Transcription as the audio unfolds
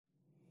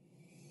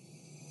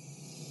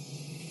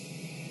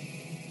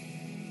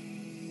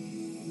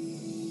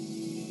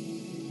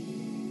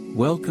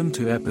Welcome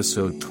to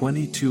episode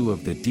 22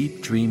 of the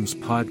Deep Dreams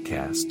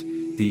podcast,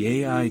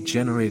 the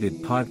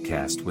AI-generated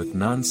podcast with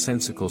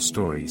nonsensical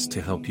stories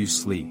to help you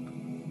sleep.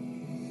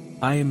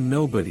 I am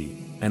Nobody,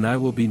 and I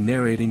will be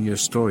narrating your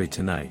story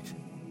tonight.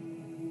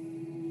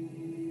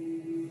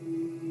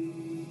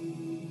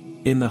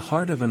 In the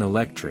heart of an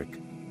electric,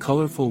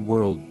 colorful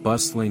world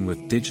bustling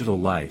with digital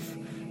life,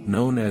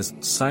 known as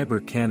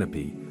Cyber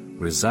Canopy,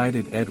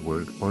 resided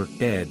Edward, or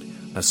Ed,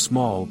 a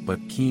small but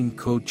keen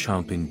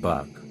code-chomping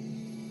bug.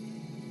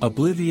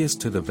 Oblivious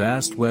to the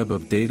vast web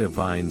of data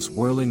vines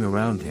whirling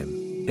around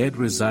him, Ed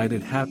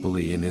resided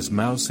happily in his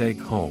mouse-egg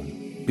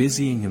home,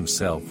 busying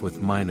himself with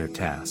minor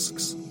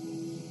tasks.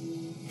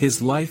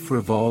 His life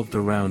revolved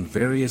around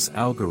various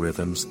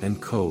algorithms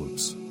and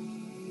codes.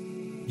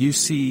 You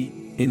see,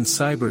 in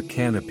Cyber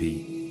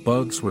Canopy,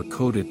 bugs were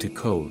coded to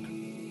code.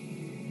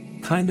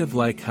 Kind of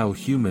like how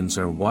humans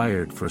are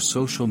wired for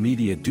social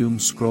media doom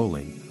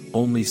scrolling,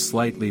 only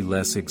slightly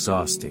less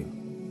exhausting.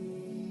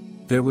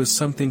 There was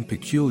something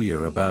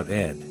peculiar about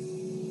Ed.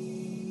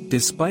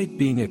 Despite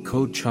being a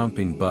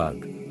code-chomping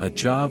bug, a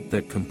job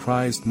that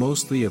comprised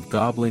mostly of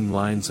gobbling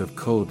lines of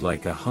code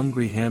like a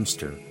hungry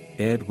hamster,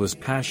 Ed was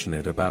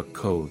passionate about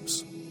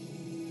codes.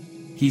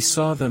 He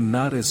saw them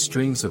not as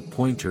strings of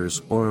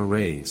pointers or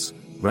arrays,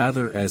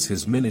 rather as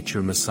his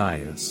miniature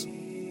messiahs.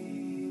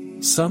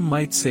 Some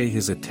might say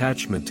his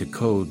attachment to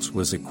codes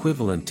was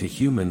equivalent to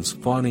humans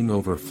fawning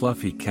over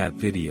fluffy cat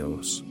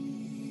videos.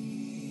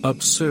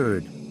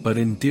 Absurd, but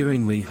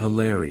endearingly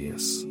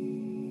hilarious.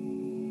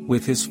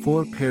 With his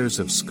 4 pairs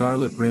of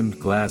scarlet-rimmed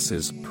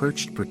glasses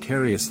perched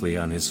precariously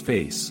on his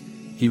face,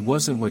 he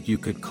wasn't what you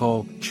could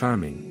call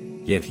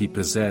charming, yet he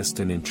possessed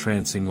an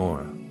entrancing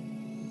aura.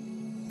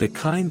 The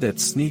kind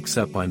that sneaks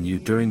up on you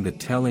during the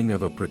telling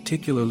of a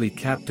particularly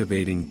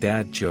captivating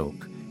dad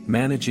joke,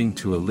 managing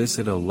to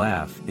elicit a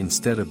laugh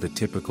instead of the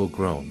typical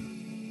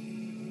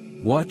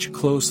groan. "Watch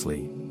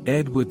closely,"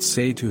 Ed would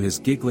say to his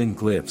giggling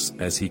glyphs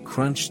as he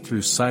crunched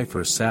through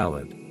cipher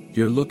salad,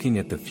 "you're looking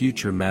at the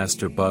future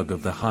master bug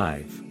of the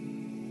hive."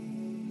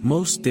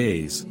 Most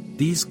days,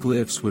 these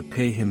glyphs would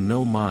pay him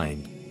no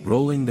mind,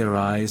 rolling their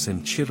eyes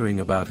and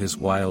chittering about his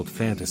wild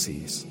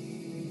fantasies.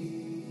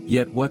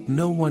 Yet what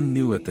no one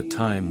knew at the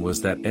time was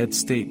that Ed's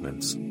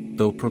statements,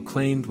 though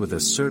proclaimed with a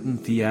certain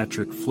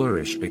theatric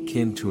flourish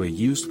akin to a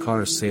used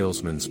car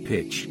salesman's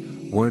pitch,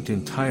 weren't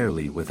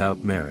entirely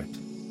without merit.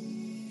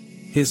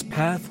 His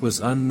path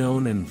was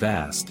unknown and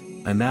vast,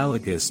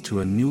 analogous to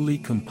a newly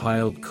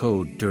compiled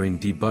code during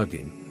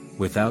debugging,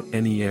 without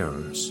any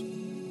errors.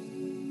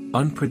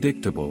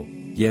 Unpredictable,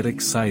 yet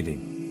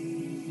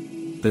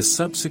exciting. The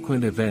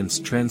subsequent events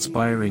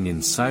transpiring in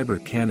Cyber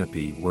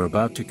Canopy were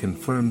about to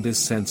confirm this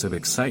sense of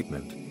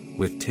excitement,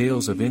 with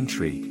tales of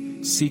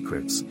intrigue,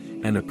 secrets,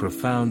 and a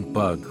profound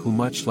bug who,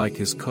 much like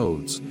his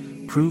codes,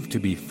 proved to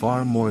be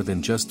far more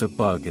than just a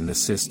bug in the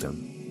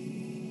system.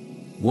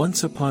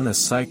 Once upon a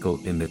cycle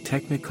in the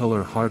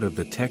technicolor heart of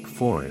the tech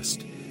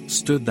forest,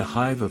 stood the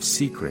hive of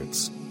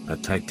secrets, a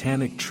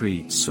titanic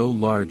tree so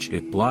large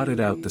it blotted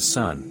out the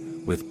sun,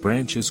 with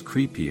branches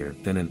creepier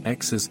than an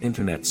ex's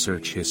internet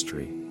search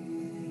history.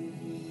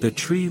 The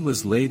tree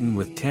was laden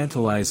with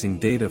tantalizing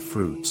data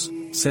fruits,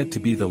 said to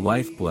be the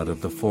lifeblood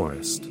of the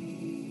forest.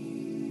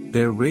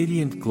 Their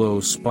radiant glow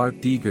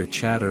sparked eager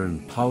chatter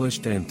and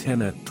polished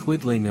antenna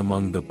twiddling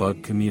among the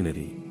bug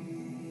community.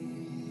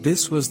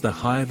 This was the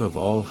hive of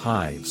all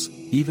hives,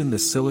 even the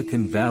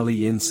Silicon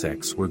Valley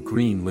insects were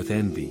green with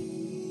envy.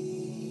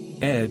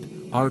 Ed,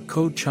 our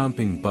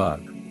code-chomping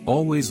bug,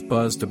 always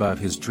buzzed about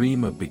his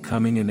dream of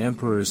becoming an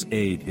emperor's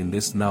aide in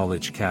this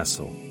knowledge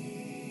castle.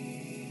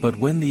 But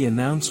when the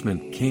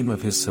announcement came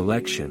of his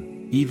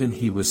selection, even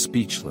he was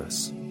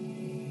speechless.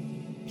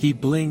 He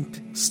blinked,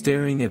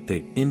 staring at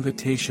the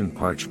invitation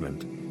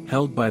parchment,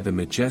 held by the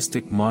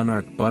majestic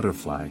monarch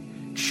butterfly,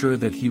 sure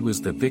that he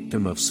was the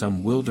victim of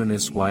some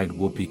wilderness-wide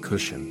whoopee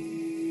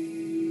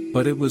cushion.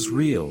 But it was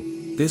real,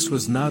 this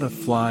was not a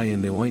fly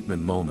in the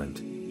ointment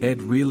moment.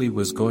 Ed really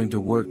was going to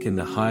work in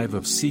the hive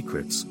of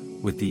secrets,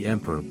 with the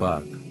emperor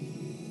bug.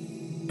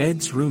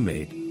 Ed's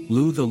roommate,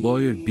 Lou the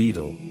lawyered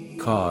beetle,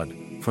 cawed,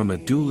 from a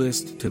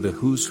duelist to the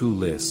who's who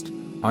list,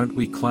 "Aren't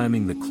we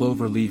climbing the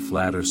cloverleaf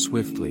ladder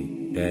swiftly,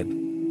 Ed?"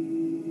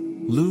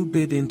 Lou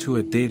bit into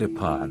a data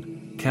pod,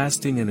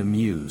 casting an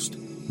amused,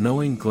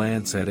 knowing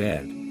glance at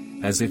Ed,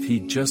 as if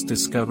he'd just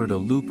discovered a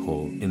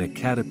loophole in a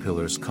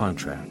caterpillar's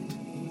contract.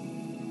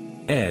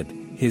 Ed,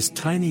 his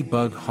tiny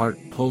bug heart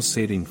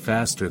pulsating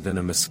faster than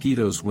a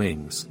mosquito's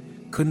wings,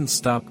 couldn't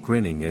stop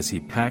grinning as he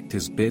packed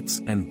his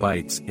bits and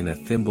bytes in a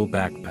thimble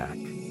backpack.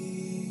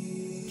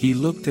 He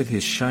looked at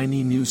his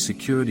shiny new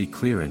security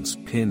clearance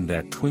pin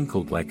that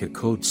twinkled like a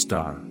code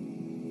star.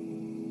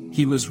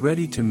 He was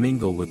ready to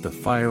mingle with the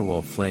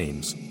firewall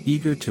flames,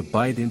 eager to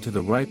bite into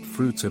the ripe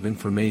fruits of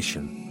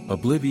information,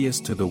 oblivious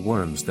to the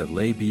worms that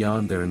lay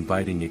beyond their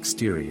inviting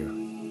exterior.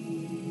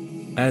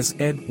 As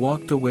Ed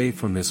walked away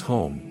from his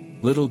home,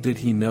 little did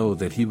he know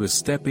that he was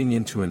stepping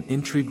into an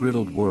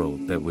intrigue-riddled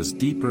world that was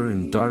deeper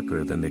and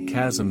darker than the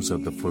chasms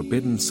of the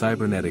forbidden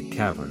cybernetic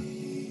cavern.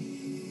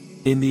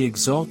 In the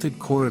exalted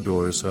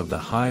corridors of the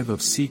Hive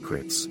of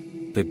Secrets,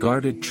 the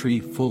guarded tree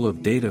full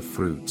of data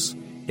fruits,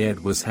 Ed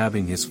was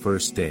having his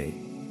first day.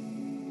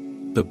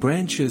 The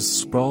branches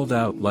sprawled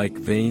out like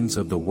veins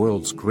of the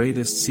world's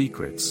greatest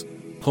secrets,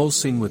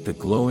 pulsing with the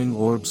glowing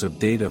orbs of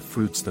data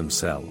fruits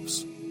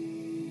themselves.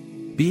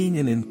 Being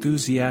an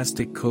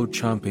enthusiastic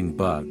code-chomping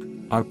bug,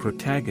 our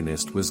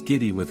protagonist was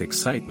giddy with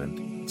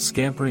excitement,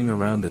 scampering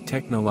around the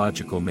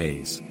technological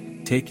maze,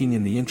 taking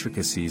in the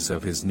intricacies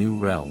of his new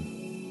realm.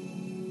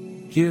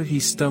 Here he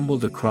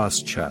stumbled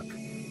across Chuck,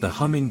 the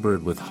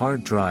hummingbird with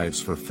hard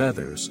drives for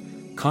feathers,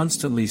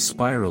 constantly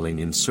spiraling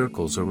in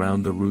circles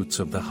around the roots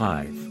of the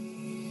hive.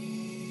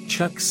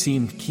 Chuck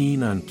seemed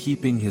keen on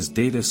keeping his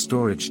data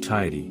storage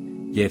tidy,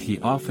 yet he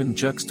often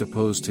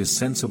juxtaposed his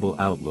sensible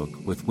outlook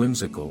with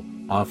whimsical,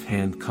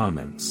 offhand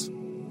comments.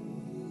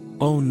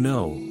 "Oh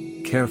no,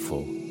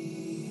 careful."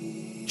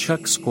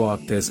 Chuck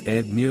squawked as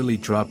Ed nearly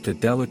dropped a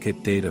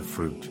delicate data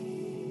fruit.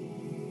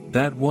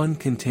 "That one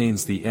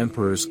contains the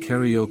Emperor's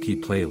karaoke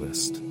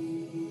playlist.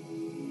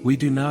 We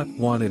do not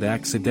want it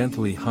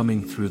accidentally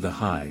humming through the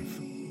hive."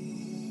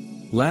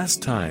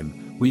 Last time,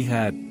 we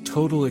had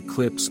Total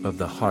Eclipse of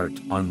the Heart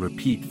on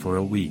repeat for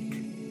a week.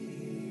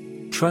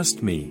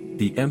 Trust me,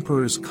 the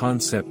Emperor's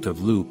concept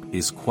of loop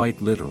is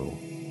quite literal.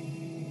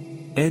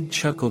 Ed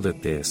chuckled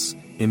at this,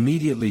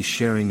 immediately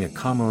sharing a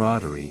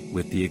camaraderie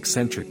with the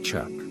eccentric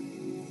Chuck.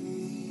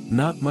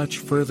 Not much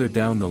further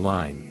down the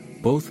line,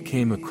 both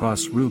came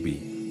across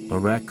Ruby, a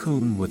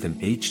raccoon with an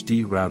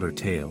HD router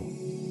tail.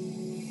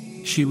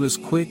 She was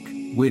quick,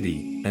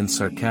 witty, and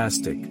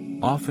sarcastic,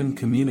 often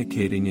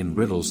communicating in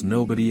riddles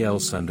nobody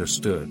else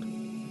understood.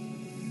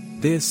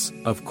 This,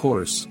 of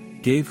course,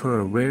 gave her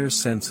a rare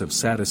sense of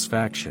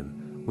satisfaction,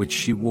 which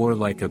she wore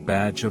like a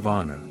badge of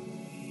honor.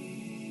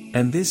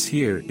 "And this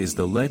here is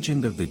the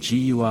legend of the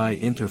GUI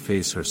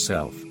interface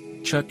herself,"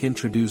 Chuck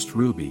introduced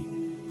Ruby,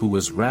 who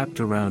was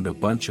wrapped around a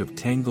bunch of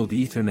tangled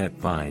Ethernet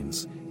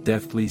vines,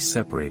 deftly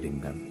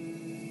separating them.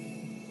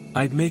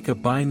 "I'd make a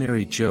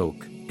binary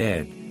joke,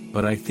 Ed,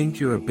 but I think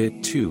you're a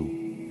bit too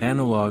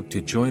analog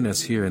to join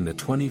us here in the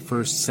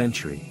 21st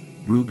century,"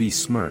 Ruby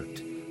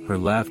smirked, her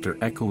laughter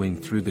echoing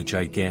through the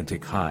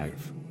gigantic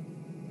hive.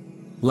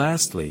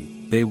 Lastly,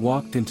 they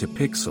walked into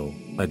Pixel,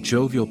 a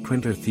jovial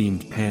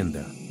printer-themed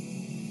panda.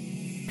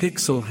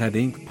 Pixel had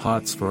ink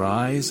pots for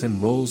eyes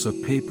and rolls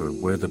of paper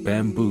where the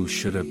bamboo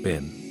should have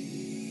been.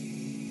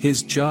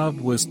 His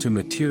job was to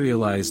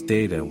materialize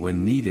data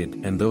when needed,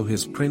 and though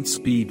his print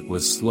speed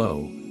was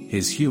slow,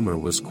 his humor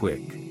was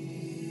quick.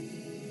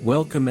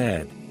 "Welcome,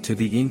 Ed, to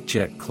the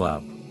Inkjet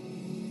Club.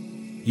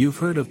 You've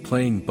heard of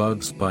playing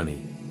Bugs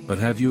Bunny, but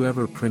have you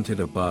ever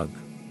printed a bug?"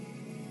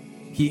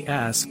 he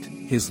asked,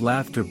 his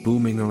laughter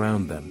booming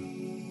around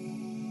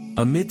them.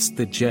 Amidst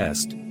the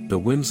jest, the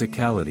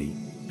whimsicality,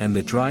 and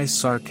the dry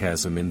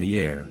sarcasm in the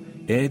air,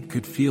 Ed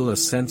could feel a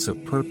sense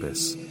of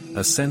purpose,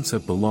 a sense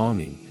of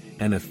belonging,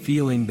 and a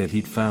feeling that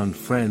he'd found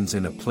friends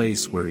in a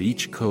place where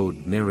each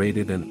code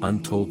narrated an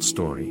untold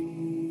story.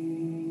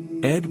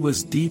 Ed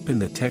was deep in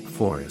the tech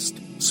forest,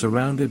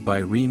 surrounded by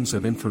reams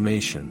of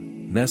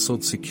information,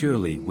 nestled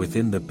securely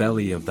within the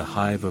belly of the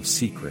Hive of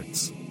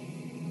Secrets.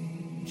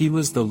 He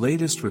was the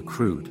latest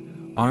recruit,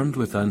 armed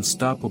with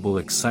unstoppable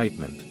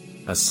excitement,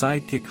 a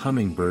sidekick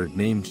hummingbird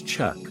named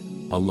Chuck,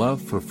 a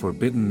love for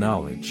forbidden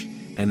knowledge,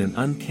 and an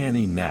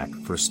uncanny knack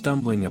for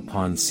stumbling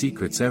upon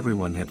secrets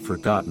everyone had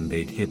forgotten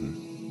they'd hidden.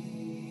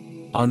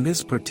 On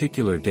this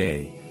particular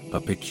day,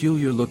 a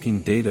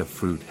peculiar-looking data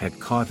fruit had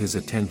caught his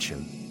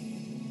attention.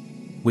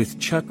 With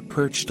Chuck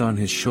perched on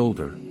his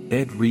shoulder,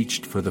 Ed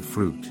reached for the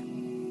fruit.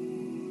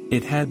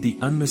 It had the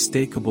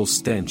unmistakable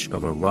stench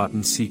of a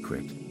rotten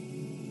secret.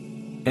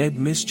 Ed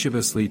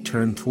mischievously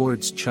turned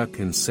towards Chuck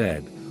and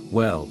said,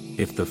 "Well,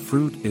 if the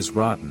fruit is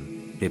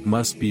rotten, it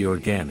must be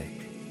organic."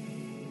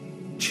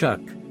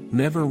 Chuck,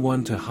 never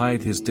one to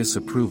hide his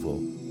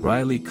disapproval,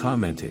 wryly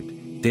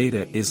commented,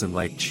 "Data isn't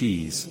like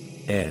cheese,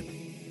 Ed.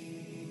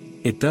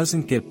 It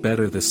doesn't get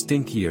better the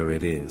stinkier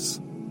it is."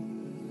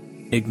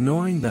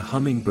 Ignoring the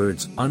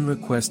hummingbird's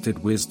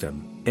unrequested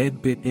wisdom,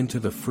 Ed bit into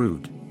the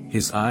fruit,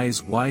 his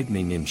eyes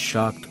widening in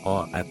shocked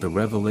awe at the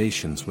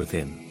revelations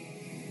within.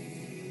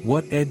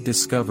 What Ed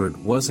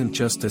discovered wasn't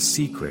just a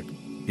secret,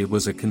 it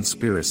was a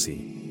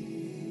conspiracy.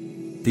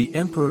 The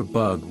Emperor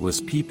bug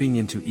was peeping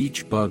into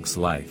each bug's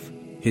life,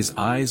 his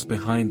eyes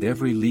behind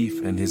every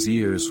leaf and his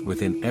ears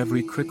within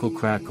every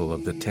crickle-crackle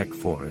of the tech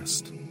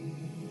forest.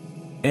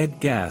 Ed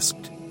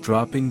gasped,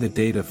 dropping the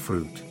data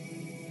fruit.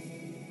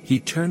 He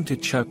turned to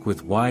Chuck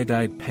with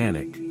wide-eyed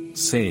panic,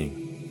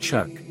 saying,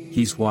 "Chuck,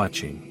 he's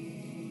watching.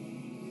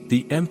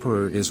 The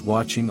Emperor is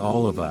watching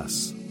all of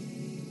us."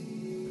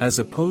 "As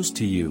opposed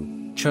to you,"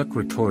 Chuck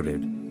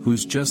retorted,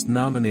 "who's just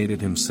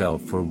nominated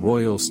himself for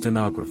royal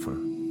stenographer.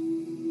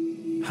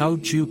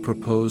 How'd you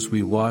propose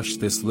we wash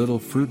this little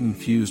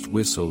fruit-infused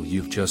whistle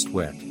you've just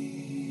wet?"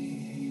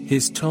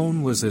 His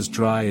tone was as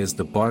dry as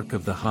the bark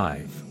of the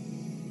hive.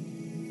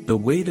 The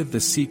weight of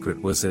the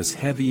secret was as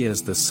heavy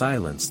as the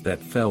silence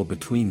that fell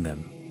between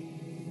them.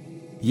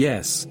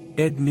 Yes,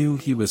 Ed knew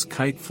he was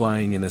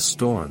kite-flying in a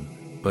storm,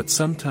 but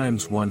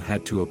sometimes one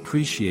had to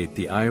appreciate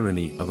the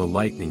irony of a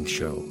lightning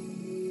show.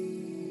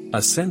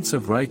 A sense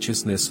of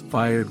righteousness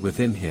fired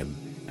within him,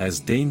 as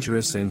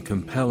dangerous and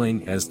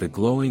compelling as the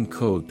glowing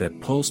code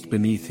that pulsed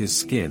beneath his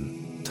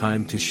skin.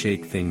 Time to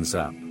shake things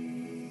up.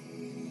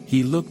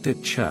 He looked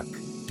at Chuck,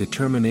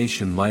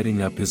 determination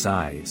lighting up his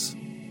eyes.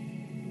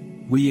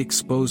 We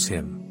expose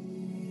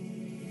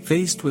him.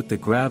 Faced with the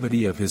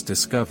gravity of his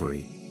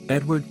discovery,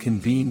 Edward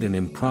convened an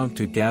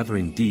impromptu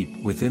gathering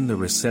deep within the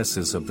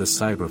recesses of the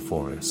cyber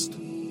forest.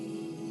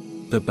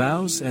 The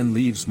boughs and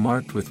leaves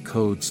marked with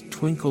codes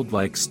twinkled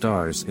like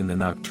stars in the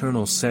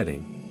nocturnal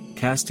setting,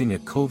 casting a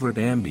covert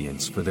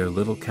ambience for their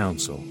little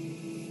council.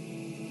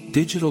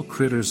 Digital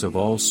critters of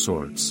all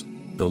sorts,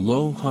 the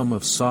low hum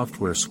of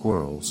software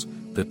squirrels,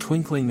 the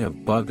twinkling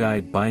of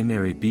bug-eyed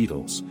binary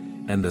beetles,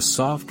 and the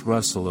soft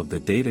rustle of the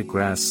data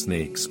grass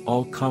snakes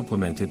all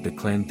complemented the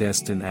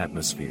clandestine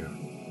atmosphere.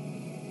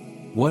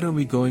 "What are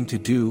we going to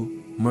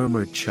do?"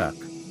 murmured Chuck,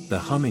 the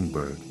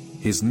hummingbird,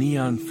 his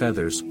neon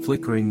feathers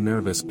flickering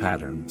nervous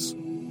patterns.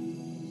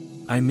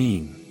 I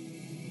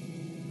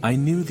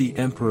knew the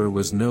Emperor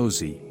was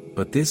nosy,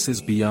 but this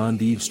is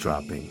beyond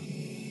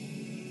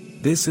eavesdropping.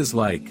 This is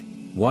like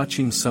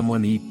watching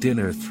someone eat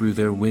dinner through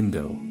their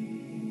window.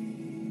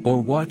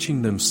 Or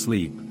watching them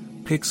sleep,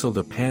 Pixel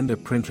the panda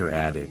printer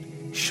added,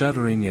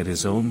 shuddering at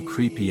his own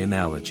creepy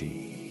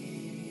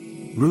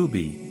analogy.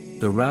 Ruby,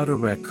 the router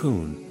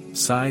raccoon,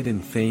 sighed in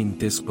feigned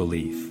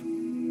disbelief.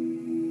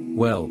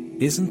 Well,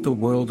 isn't the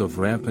world of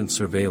rampant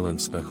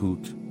surveillance a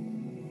hoot?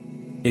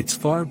 It's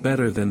far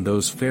better than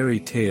those fairy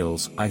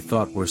tales I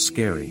thought were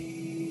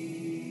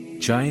scary.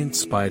 Giant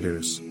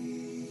spiders.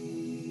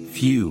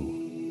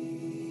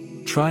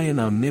 Phew. Try an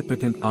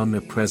omnipotent,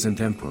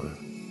 omnipresent emperor.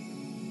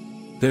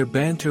 Their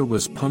banter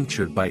was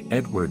punctured by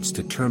Edward's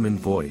determined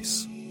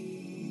voice.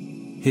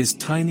 His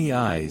tiny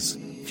eyes,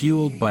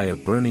 fueled by a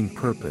burning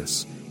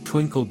purpose,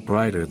 twinkled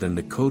brighter than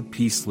the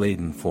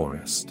code-piece-laden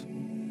forest.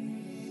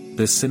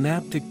 The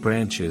synaptic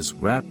branches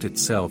wrapped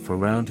itself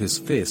around his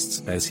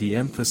fists as he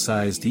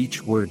emphasized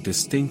each word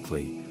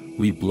distinctly,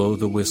 "We blow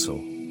the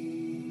whistle."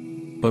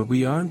 "But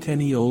we aren't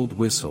any old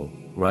whistle,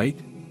 right?"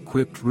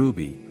 quipped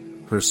Ruby,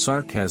 her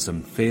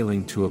sarcasm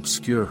failing to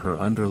obscure her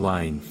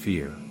underlying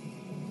fear.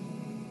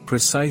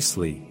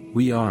 "Precisely,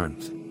 we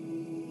aren't.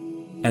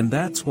 And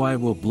that's why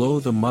we'll blow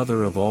the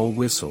mother of all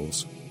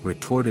whistles,"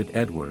 retorted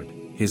Edward,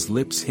 his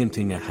lips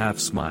hinting a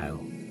half-smile.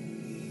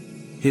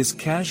 His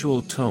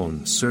casual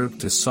tone served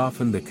to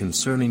soften the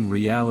concerning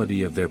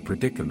reality of their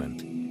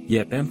predicament,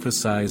 yet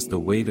emphasized the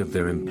weight of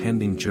their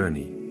impending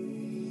journey.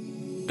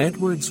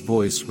 Edward's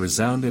voice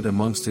resounded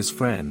amongst his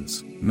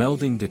friends,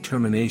 melding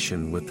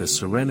determination with the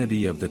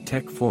serenity of the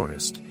tech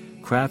forest,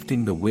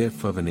 crafting the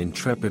whiff of an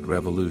intrepid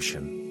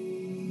revolution.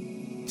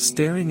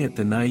 Staring at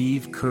the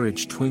naive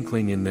courage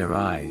twinkling in their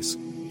eyes,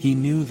 he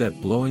knew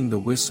that blowing the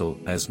whistle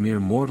as mere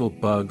mortal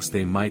bugs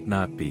they might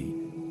not be,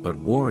 but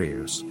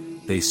warriors,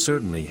 they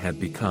certainly had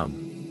become.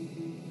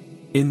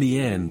 In the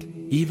end,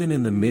 even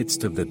in the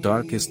midst of the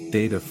darkest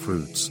data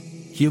fruits,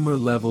 humor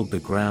leveled the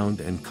ground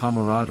and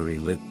camaraderie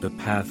lit the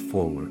path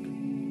forward.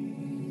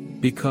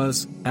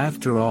 Because,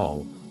 after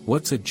all,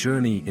 what's a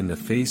journey in the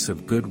face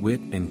of good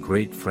wit and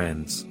great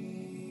friends?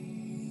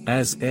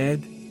 As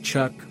Ed,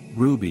 Chuck,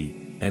 Ruby,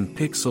 and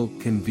Pixel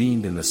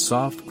convened in the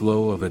soft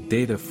glow of a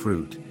data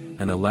fruit,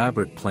 an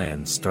elaborate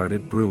plan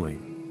started brewing.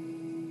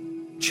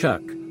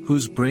 Chuck,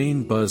 whose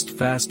brain buzzed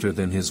faster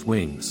than his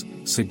wings,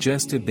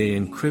 suggested they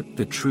encrypt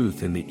the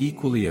truth in the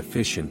equally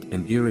efficient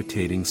and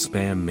irritating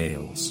spam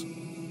mails.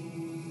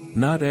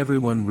 "Not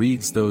everyone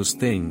reads those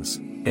things,"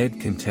 Ed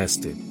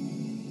contested.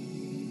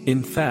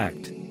 "In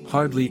fact,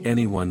 hardly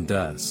anyone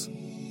does.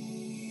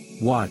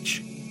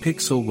 Watch,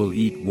 Pixel will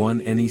eat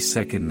one any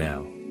second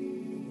now."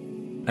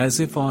 As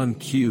if on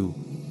cue,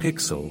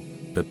 Pixel,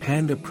 the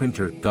panda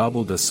printer,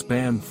 gobbled a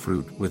spam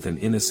fruit with an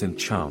innocent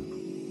chomp.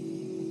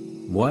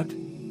 "What?"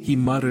 he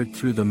muttered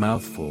through the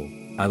mouthful,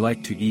 "I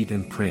like to eat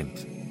and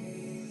print."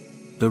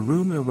 The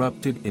room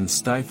erupted in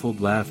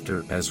stifled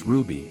laughter as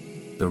Ruby,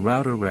 the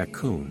router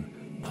raccoon,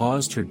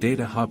 paused her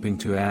data hopping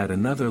to add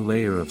another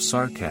layer of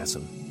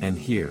sarcasm, "And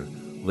here,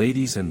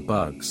 ladies and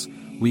bugs,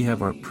 we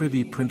have our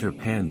privy printer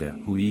panda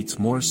who eats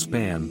more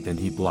spam than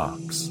he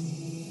blocks."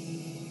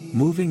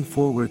 Moving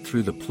forward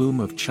through the plume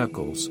of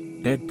chuckles,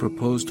 Ed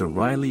proposed a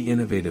wryly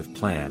innovative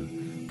plan.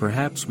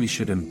 Perhaps we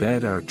should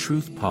embed our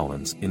truth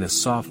pollens in a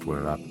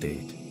software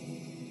update.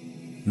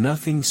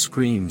 Nothing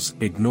screams,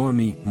 "Ignore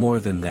me," more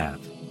than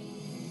that.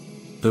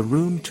 The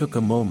room took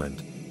a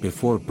moment,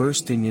 before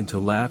bursting into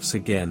laughs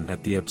again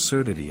at the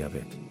absurdity of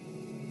it.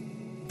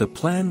 The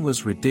plan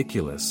was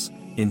ridiculous,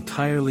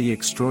 entirely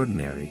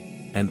extraordinary,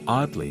 and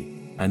oddly,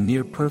 a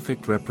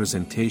near-perfect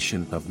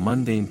representation of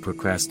mundane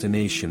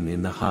procrastination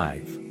in the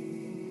hive.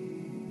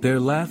 Their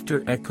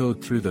laughter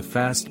echoed through the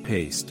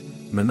fast-paced,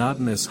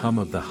 monotonous hum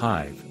of the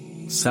hive,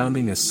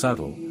 sounding a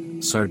subtle,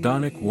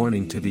 sardonic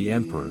warning to the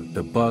Emperor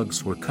the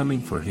bugs were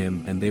coming for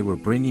him and they were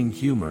bringing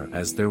humor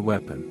as their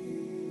weapon.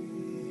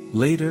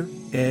 Later,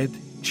 Ed,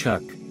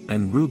 Chuck,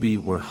 and Ruby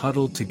were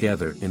huddled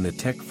together in the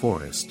tech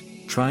forest,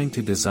 trying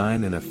to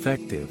design an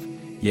effective,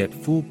 yet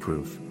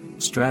foolproof,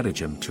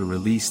 stratagem to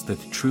release the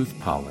truth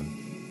pollen.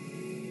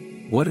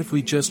 What if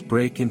we just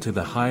break into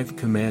the Hive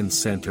command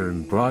center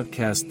and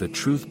broadcast the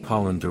truth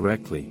pollen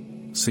directly,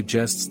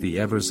 suggests the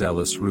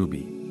ever-zealous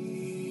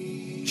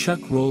Ruby. Chuck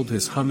rolled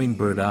his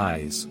hummingbird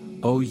eyes.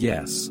 Oh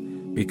yes,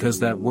 because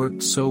that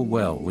worked so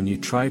well when you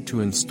tried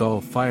to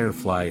install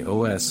Firefly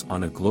OS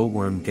on a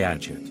glowworm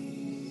gadget.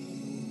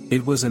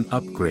 It was an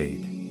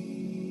upgrade.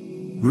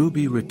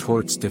 Ruby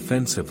retorts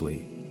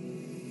defensively.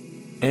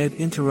 Ed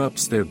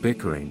interrupts their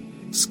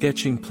bickering,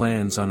 sketching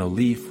plans on a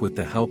leaf with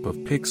the help of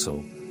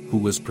Pixel, who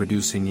was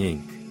producing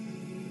ink.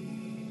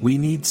 We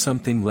need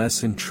something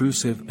less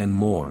intrusive and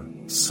more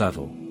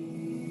subtle.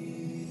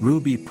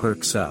 Ruby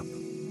perks up.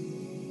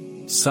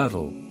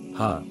 Subtle,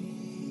 huh?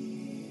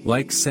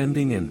 Like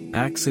sending an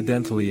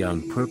accidentally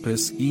on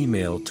purpose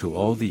email to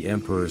all the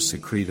Emperor's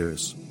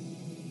secretors.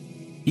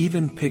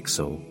 Even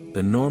Pixel,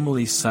 the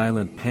normally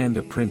silent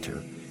panda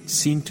printer,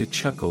 seemed to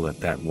chuckle at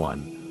that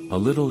one, a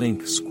little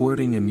ink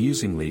squirting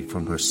amusingly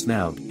from her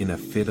snout in a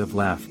fit of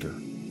laughter.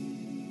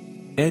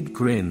 Ed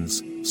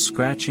grins,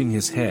 scratching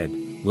his head,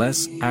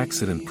 less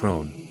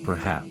accident-prone,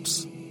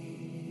 perhaps.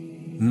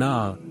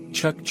 Nah,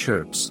 Chuck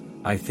chirps,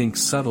 I think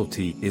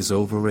subtlety is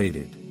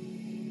overrated.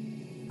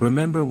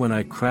 Remember when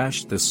I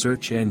crashed the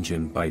search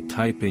engine by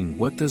typing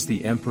 "What does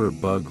the Emperor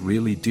bug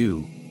really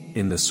do?"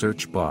 in the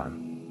search bar?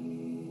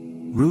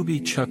 Ruby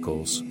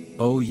chuckles,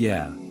 oh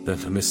yeah, the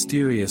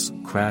mysterious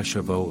crash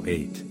of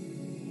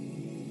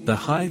 '08. The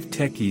Hive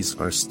techies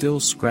are still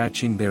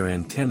scratching their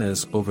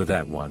antennas over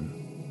that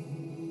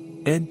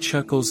one. Ed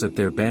chuckles at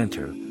their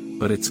banter,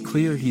 but it's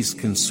clear he's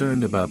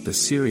concerned about the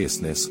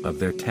seriousness of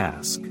their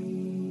task.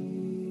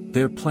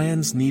 Their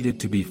plans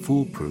needed to be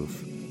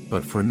foolproof,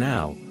 but for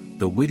now,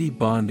 the witty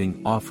bonding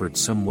offered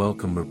some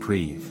welcome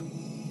reprieve.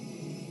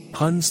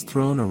 Puns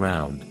thrown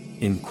around,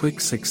 in quick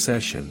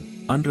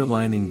succession,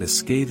 underlining the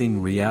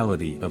scathing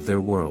reality of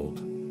their world.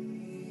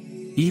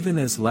 Even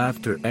as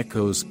laughter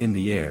echoes in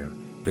the air,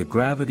 the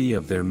gravity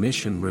of their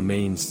mission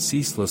remains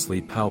ceaselessly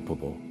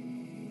palpable.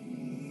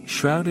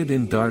 Shrouded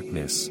in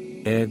darkness,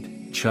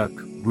 Ed, Chuck,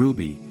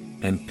 Ruby,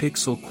 and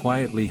Pixel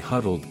quietly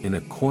huddled in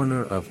a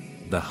corner of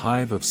the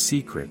Hive of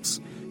Secrets,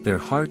 their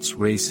hearts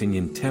racing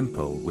in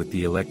tempo with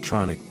the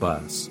electronic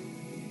buzz.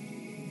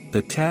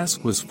 The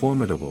task was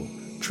formidable,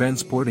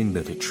 transporting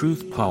the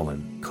truth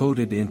pollen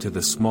coded into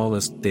the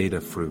smallest data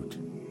fruit.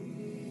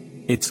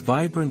 Its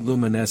vibrant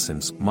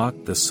luminescence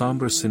mocked the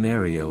somber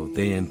scenario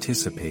they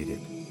anticipated.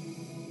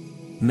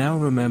 Now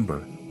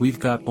remember, we've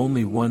got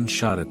only one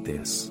shot at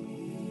this.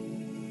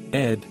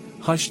 Ed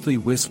hushedly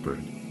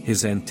whispered,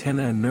 his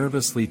antenna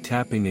nervously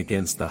tapping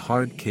against the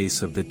hard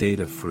case of the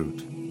data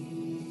fruit.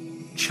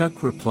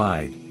 Chuck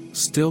replied,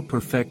 still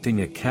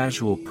perfecting a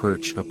casual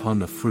perch upon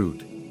the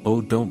fruit,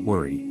 oh don't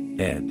worry,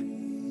 Ed.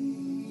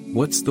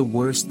 What's the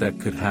worst that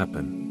could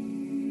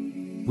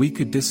happen? We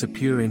could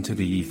disappear into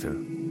the ether.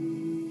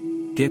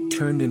 Get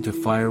turned into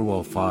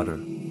firewall fodder.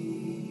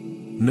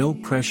 No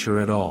pressure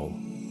at all.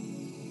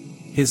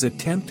 His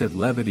attempt at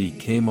levity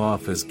came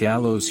off as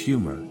gallows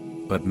humor,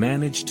 but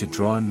managed to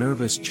draw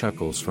nervous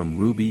chuckles from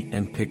Ruby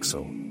and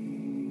Pixel.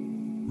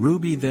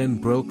 Ruby then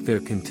broke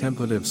their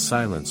contemplative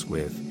silence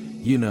with,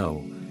 you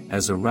know,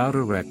 as a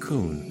router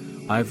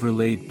raccoon, I've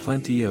relayed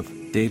plenty of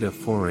data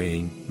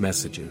foraying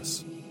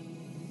messages.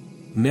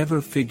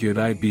 Never figured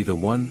I'd be the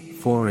one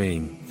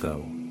foraying,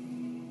 though.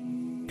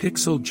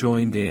 Pixel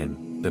joined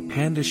in, the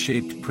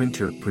panda-shaped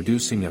printer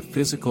producing a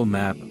physical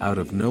map out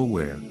of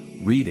nowhere,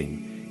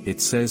 reading,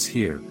 it says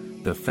here,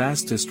 the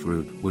fastest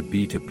route would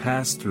be to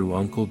pass through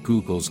Uncle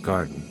Google's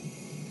garden.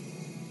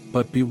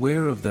 But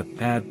beware of the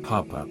ad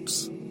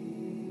pop-ups.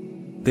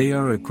 They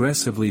are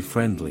aggressively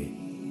friendly.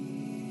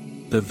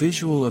 The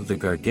visual of the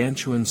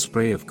gargantuan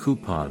spray of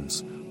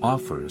coupons,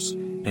 offers,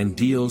 and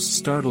deals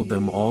startled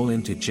them all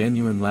into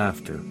genuine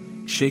laughter,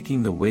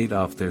 shaking the weight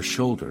off their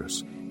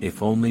shoulders,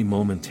 if only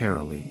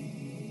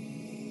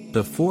momentarily.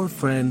 The four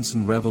friends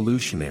and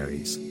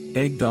revolutionaries,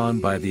 egged on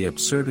by the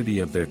absurdity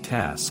of their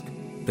task,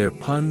 their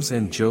puns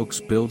and jokes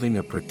building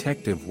a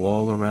protective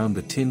wall around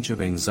the tinge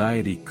of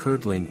anxiety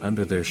curdling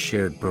under their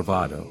shared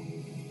bravado.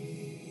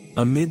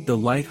 Amid the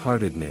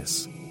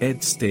lightheartedness,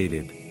 Ed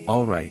stated,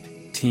 all right,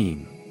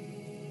 team.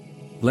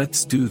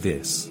 Let's do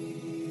this.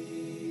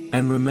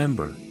 And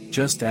remember,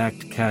 just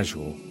act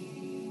casual.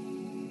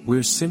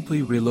 We're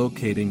simply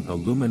relocating a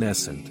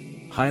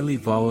luminescent, highly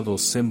volatile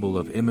symbol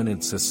of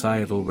imminent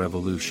societal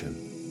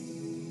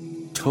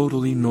revolution.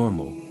 Totally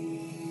normal.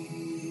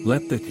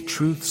 Let the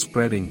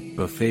truth-spreading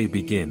buffet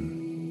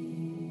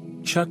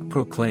begin. Chuck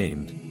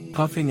proclaimed,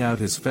 puffing out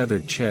his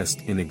feathered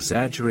chest in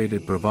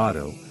exaggerated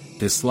bravado,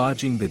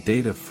 dislodging the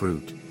data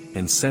fruit,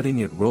 and setting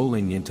it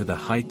rolling into the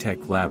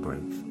high-tech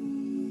labyrinth.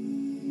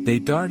 They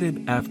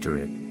darted after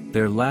it,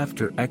 their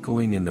laughter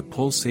echoing in the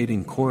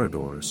pulsating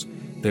corridors,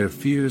 their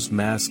fears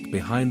masked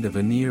behind the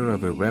veneer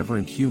of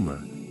irreverent humor,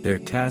 their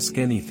task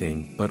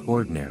anything but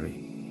ordinary.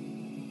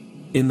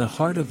 In the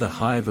heart of the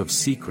Hive of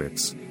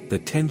Secrets, the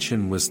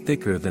tension was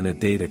thicker than a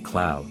data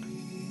cloud.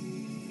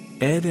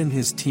 Ed and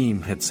his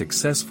team had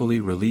successfully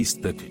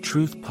released the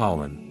truth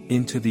pollen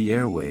into the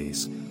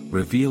airways,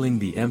 revealing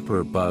the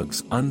Emperor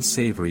bug's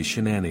unsavory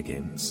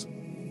shenanigans.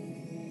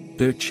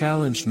 Their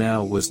challenge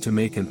now was to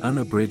make an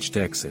unabridged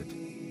exit.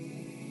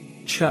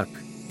 Chuck,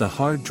 the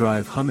hard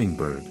drive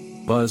hummingbird,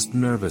 buzzed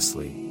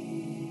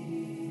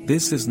nervously.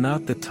 This is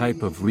not the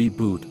type of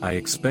reboot I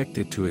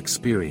expected to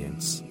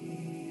experience.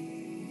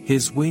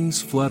 His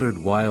wings fluttered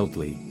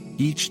wildly,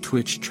 each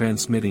twitch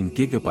transmitting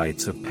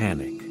gigabytes of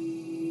panic.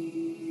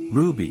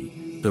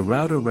 Ruby, the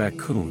router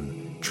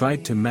raccoon,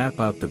 tried to map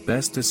out the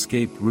best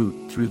escape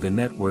route through the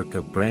network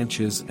of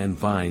branches and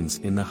vines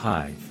in the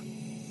hive.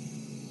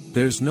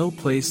 There's no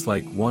place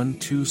like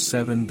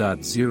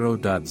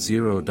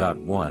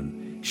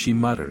 127.0.0.1, she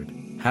muttered,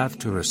 half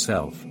to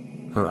herself,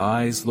 her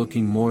eyes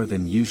looking more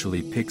than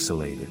usually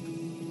pixelated.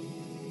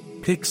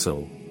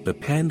 Pixel, the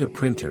panda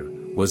printer,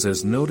 was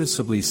as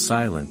noticeably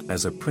silent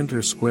as a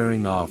printer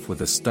squaring off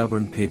with a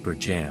stubborn paper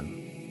jam.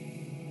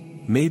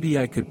 Maybe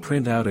I could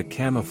print out a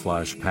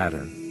camouflage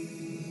pattern.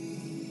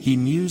 He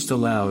mused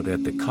aloud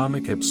at the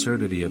comic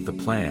absurdity of the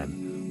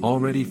plan,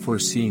 already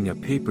foreseeing a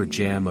paper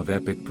jam of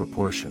epic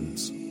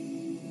proportions.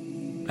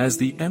 As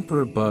the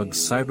Emperor bug's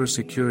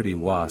cybersecurity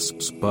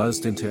wasps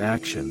buzzed into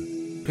action,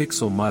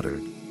 Pixel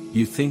muttered,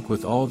 "You think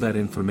with all that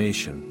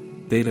information,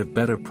 they'd have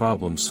better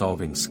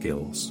problem-solving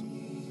skills.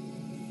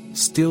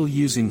 Still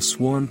using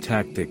swarm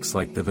tactics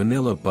like the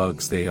vanilla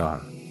bugs they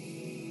are."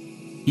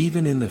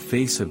 Even in the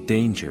face of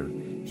danger,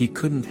 he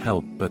couldn't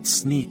help but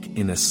sneak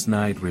in a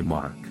snide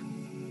remark.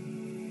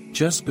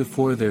 Just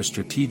before their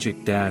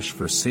strategic dash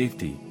for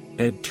safety,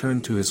 Ed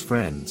turned to his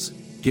friends,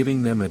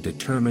 giving them a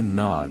determined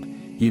nod.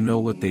 You know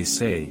what they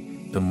say,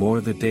 the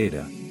more the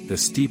data, the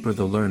steeper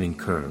the learning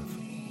curve.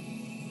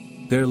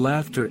 Their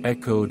laughter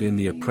echoed in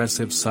the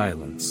oppressive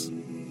silence.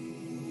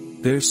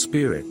 Their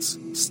spirits,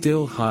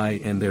 still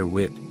high and their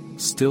wit,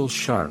 still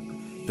sharp,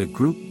 the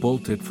group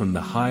bolted from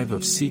the hive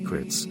of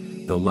secrets,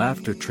 the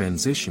laughter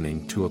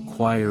transitioning to a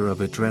choir of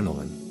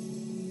adrenaline.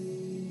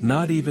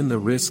 Not even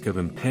the risk of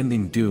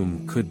impending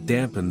doom could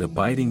dampen the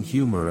biting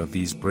humor of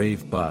these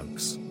brave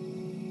bugs.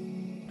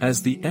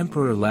 As the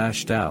Emperor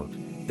lashed out,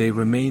 they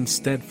remained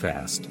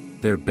steadfast,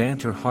 their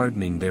banter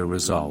hardening their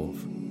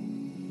resolve.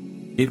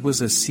 It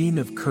was a scene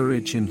of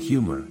courage and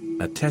humor,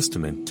 a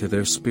testament to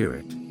their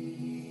spirit.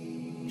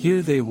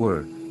 Here they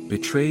were,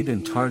 betrayed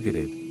and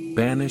targeted,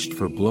 banished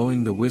for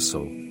blowing the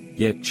whistle,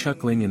 yet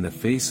chuckling in the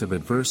face of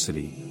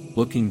adversity,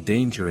 looking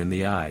danger in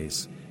the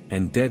eyes,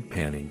 and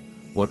deadpanning,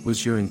 "What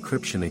was your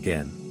encryption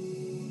again?"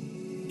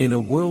 In a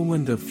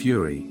whirlwind of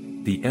fury,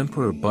 the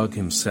Emperor bug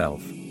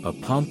himself, a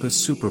pompous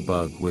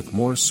superbug with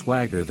more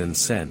swagger than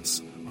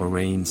sense,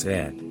 harangues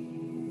Ed.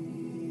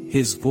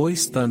 His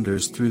voice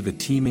thunders through the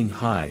teeming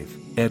hive,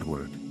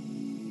 "Edward.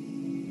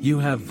 You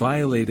have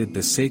violated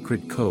the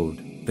sacred code,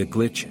 the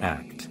Glitch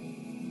Act.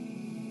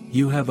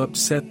 You have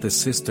upset the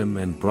system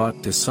and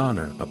brought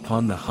dishonor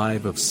upon the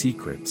hive of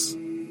secrets."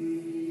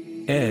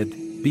 Ed,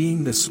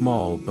 being the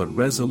small but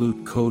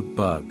resolute code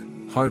bug,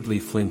 hardly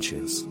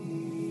flinches.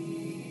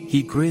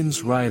 He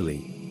grins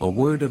wryly, a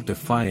word of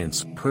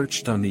defiance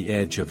perched on the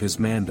edge of his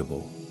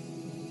mandible.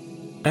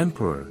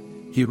 "Emperor,"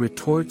 he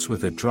retorts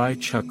with a dry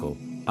chuckle,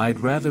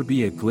 "I'd rather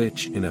be a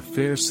glitch in a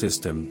fair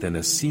system than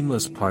a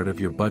seamless part of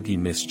your buggy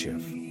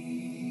mischief.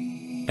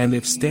 And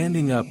if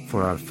standing up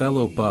for our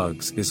fellow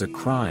bugs is a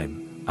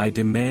crime, I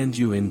demand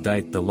you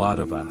indict the lot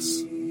of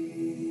us."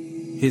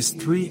 His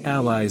three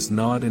allies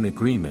nod in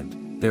agreement,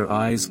 their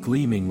eyes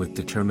gleaming with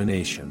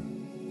determination.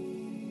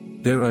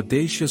 Their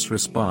audacious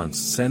response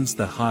sends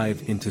the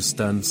hive into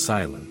stunned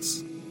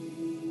silence.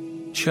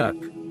 Chuck,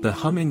 the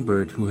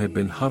hummingbird who had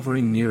been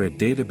hovering near a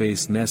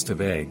database nest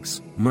of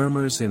eggs,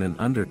 murmurs in an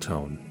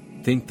undertone,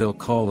 "Think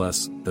they'll call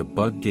us the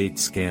Buggate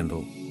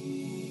Scandal?"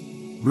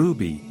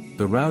 Ruby,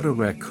 the router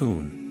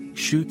raccoon,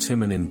 shoots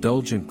him an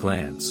indulgent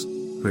glance,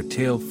 her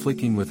tail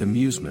flicking with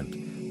amusement,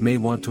 "May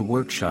want to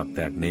workshop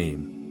that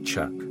name,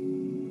 Chuck,"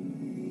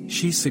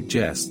 she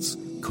suggests,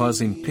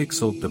 causing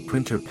Pixel the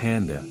printer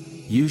panda,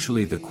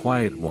 usually the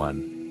quiet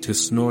one, to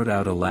snort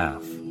out a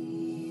laugh.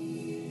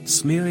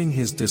 Smearing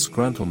his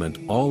disgruntlement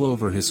all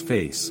over his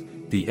face,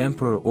 the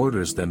Emperor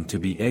orders them to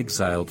be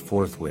exiled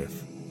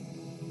forthwith.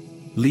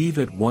 Leave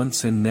at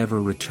once and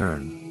never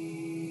return.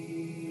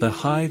 The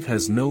hive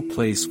has no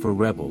place for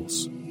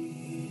rebels.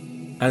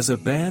 As a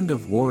band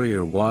of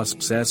warrior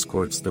wasps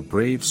escorts the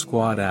brave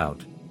squad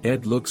out,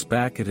 Ed looks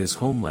back at his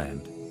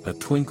homeland, a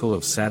twinkle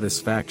of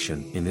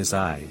satisfaction in his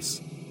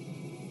eyes.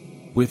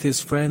 With his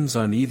friends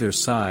on either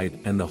side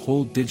and the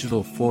whole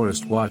digital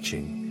forest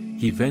watching,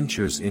 he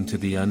ventures into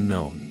the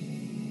unknown.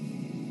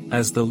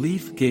 As the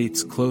leaf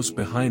gates close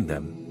behind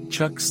them,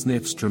 Chuck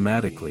sniffs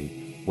dramatically,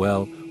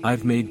 "Well,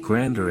 I've made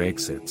grander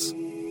exits,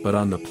 but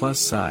on the plus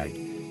side,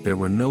 there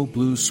were no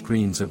blue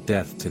screens of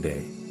death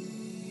today."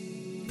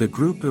 The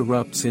group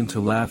erupts into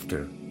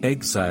laughter,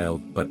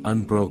 exiled but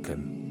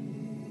unbroken.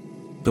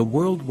 The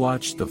world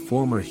watched the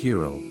former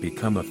hero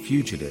become a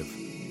fugitive,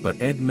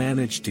 but Ed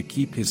managed to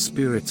keep his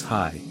spirits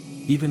high,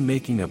 even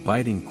making a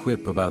biting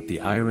quip about the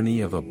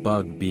irony of a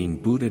bug being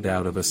booted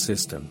out of a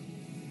system.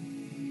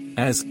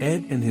 As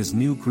Ed and his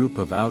new group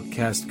of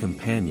outcast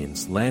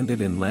companions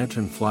landed in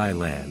Lanternfly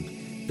Land,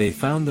 they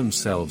found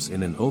themselves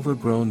in an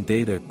overgrown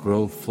data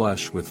grove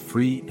flush with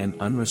free and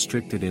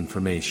unrestricted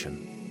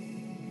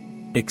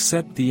information.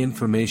 Except the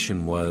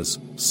information was,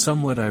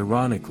 somewhat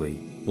ironically,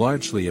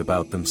 largely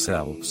about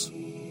themselves.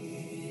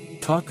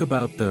 Talk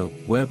about the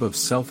web of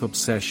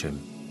self-obsession,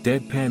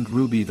 deadpanned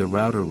Ruby the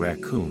router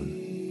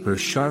raccoon. Her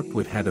sharp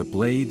wit had a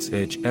blade's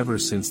edge ever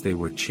since they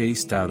were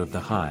chased out of the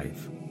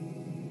hive.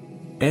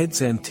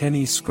 Ed's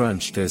antennae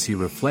scrunched as he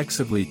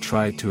reflexively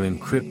tried to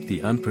encrypt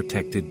the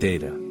unprotected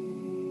data.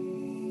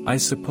 I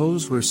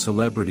suppose we're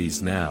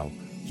celebrities now,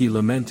 he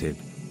lamented,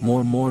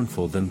 more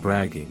mournful than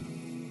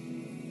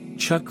bragging.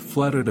 Chuck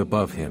fluttered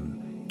above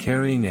him,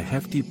 carrying a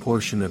hefty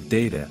portion of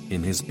data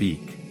in his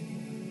beak.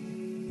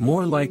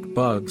 More like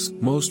bugs,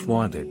 most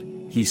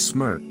wanted, he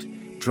smirked,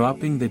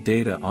 dropping the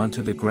data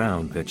onto the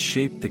ground that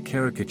shaped the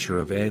caricature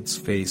of Ed's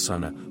face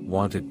on a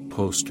wanted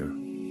poster.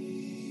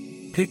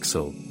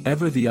 Pixel,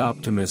 ever the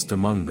optimist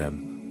among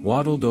them,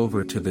 waddled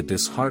over to the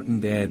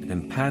disheartened Ed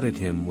and patted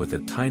him with a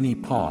tiny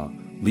paw,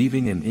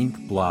 leaving an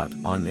ink blot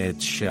on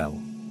Ed's shell.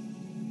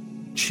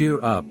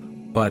 Cheer up,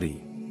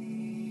 buddy.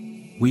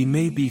 We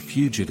may be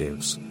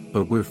fugitives,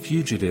 but we're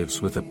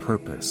fugitives with a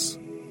purpose.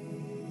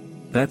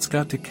 That's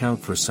got to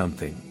count for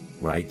something,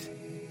 right?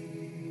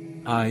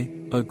 I,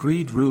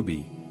 agreed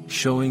Ruby,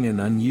 showing an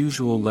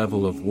unusual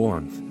level of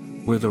warmth.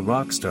 We're the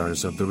rock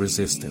stars of the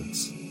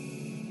resistance.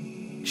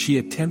 She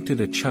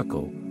attempted a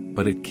chuckle,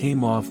 but it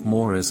came off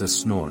more as a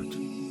snort.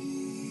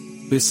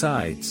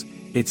 Besides,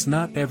 it's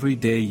not every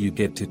day you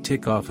get to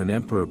tick off an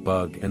emperor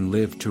bug and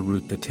live to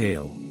root the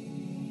tail.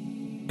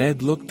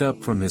 Ed looked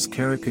up from his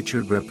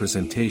caricatured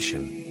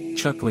representation,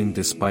 chuckling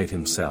despite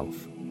himself.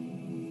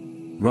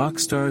 Rock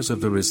stars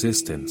of the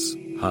resistance,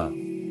 huh?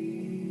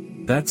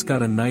 That's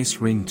got a nice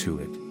ring to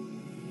it.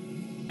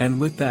 And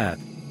with that,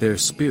 their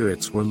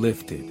spirits were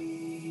lifted.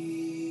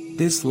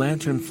 This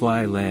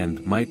Lanternfly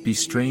Land might be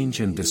strange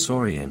and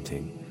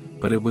disorienting,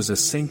 but it was a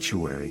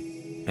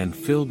sanctuary, and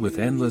filled with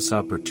endless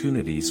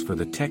opportunities for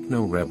the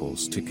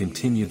techno-rebels to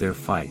continue their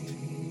fight.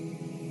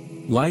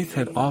 Life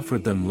had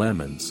offered them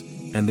lemons,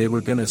 and they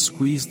were gonna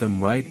squeeze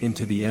them right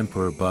into the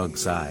Emperor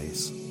Bug's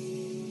eyes.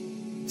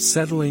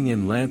 Settling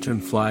in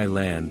Lanternfly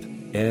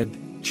Land, Ed,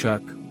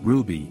 Chuck,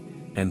 Ruby,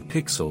 and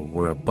Pixel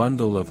were a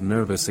bundle of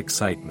nervous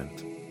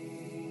excitement.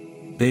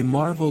 They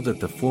marveled at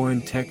the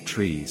foreign tech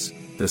trees,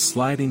 the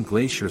sliding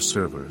glacier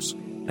servers,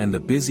 and the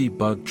busy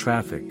bug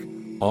traffic,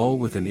 all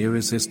with an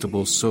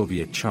irresistible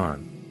Soviet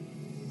charm.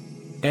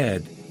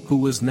 Ed, who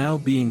was now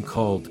being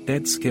called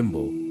Ed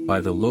Skimble by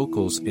the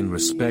locals in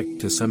respect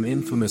to some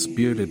infamous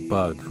bearded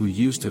bug who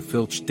used to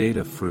filch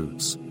data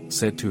fruits,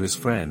 said to his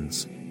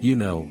friends, "You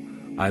know,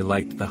 I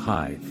liked the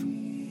hive.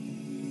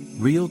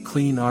 Real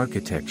clean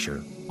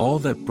architecture, all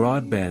that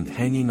broadband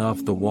hanging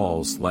off the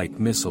walls like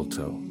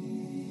mistletoe.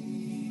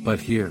 But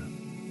here,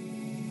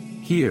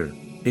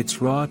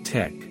 it's raw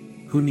tech.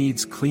 Who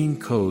needs clean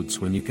codes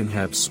when you can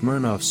have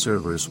Smirnoff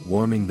servers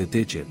warming the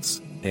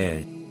digits,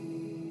 Ed?"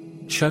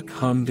 Chuck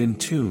hummed in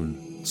tune,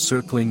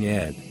 circling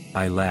Ed,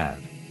 "I lad.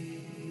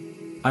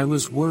 I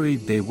was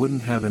worried they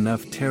wouldn't have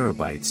enough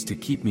terabytes to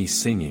keep me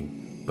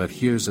singing, but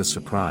here's a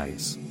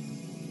surprise.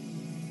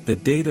 The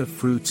data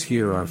fruits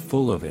here are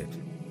full of it.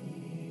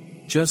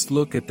 Just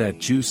look at that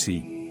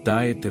juicy,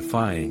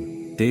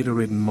 diet-defying,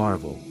 data-ridden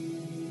marvel."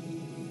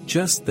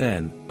 Just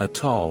then, a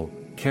tall,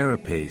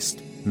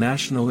 carapaced,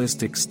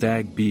 nationalistic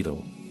stag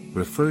beetle,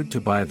 referred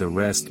to by the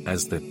rest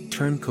as the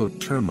turncoat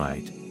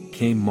termite,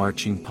 came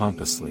marching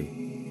pompously.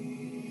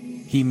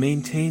 He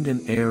maintained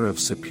an air of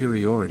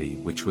superiority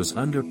which was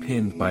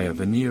underpinned by a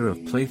veneer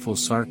of playful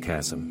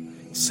sarcasm,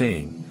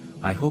 saying,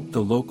 "I hope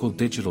the local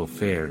digital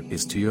fare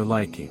is to your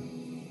liking.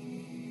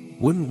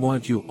 Wouldn't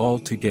want you all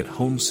to get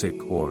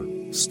homesick or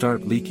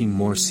start leaking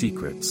more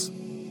secrets.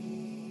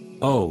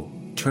 Oh,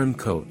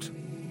 turncoat.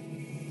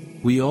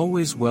 We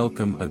always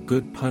welcome a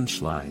good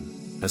punchline,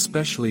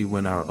 especially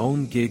when our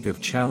own gig of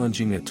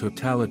challenging a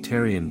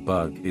totalitarian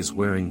bug is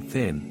wearing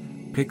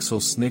thin,"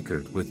 Pixel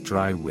snickered with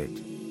dry wit.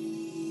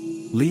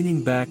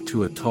 Leaning back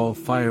to a tall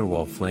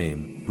firewall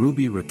flame,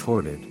 Ruby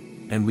retorted,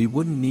 "And we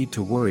wouldn't need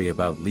to worry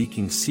about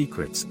leaking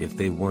secrets if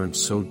they weren't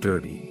so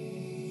dirty."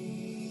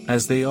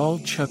 As they all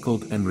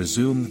chuckled and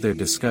resumed their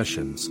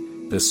discussions,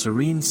 the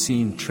serene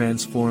scene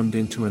transformed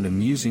into an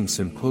amusing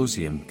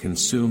symposium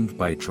consumed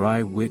by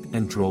dry wit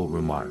and droll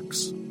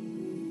remarks.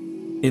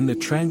 In the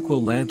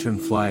tranquil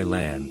Lanternfly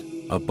Land,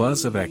 a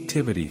buzz of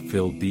activity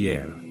filled the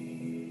air.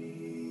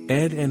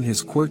 Ed and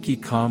his quirky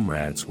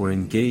comrades were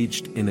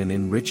engaged in an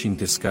enriching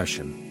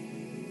discussion.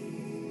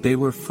 They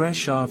were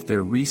fresh off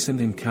their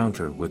recent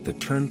encounter with the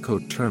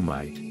turncoat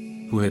termite,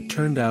 who had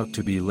turned out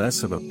to be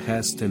less of a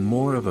pest and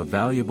more of a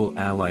valuable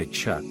ally.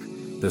 Chuck,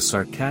 the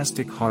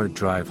sarcastic hard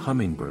drive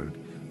hummingbird,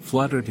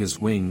 fluttered his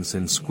wings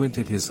and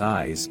squinted his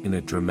eyes in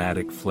a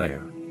dramatic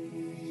flare.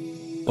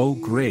 "Oh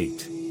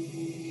great!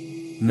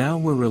 Now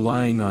we're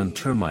relying on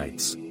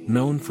termites,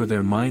 known for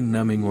their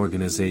mind-numbing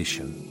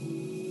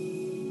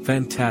organization.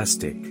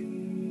 Fantastic.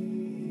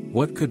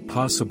 What could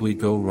possibly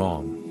go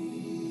wrong?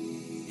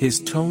 His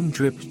tone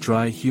dripped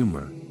dry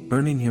humor,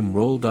 earning him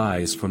rolled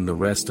eyes from the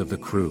rest of the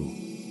crew.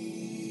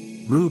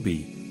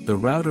 Ruby, the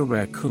router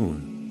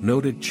raccoon,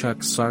 noted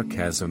Chuck's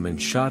sarcasm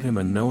and shot him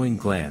a knowing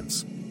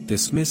glance,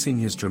 dismissing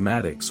his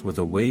dramatics with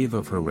a wave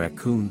of her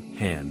raccoon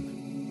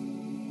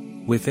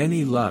hand. With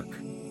any luck,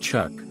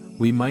 Chuck,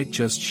 we might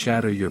just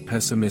shatter your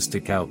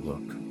pessimistic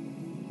outlook.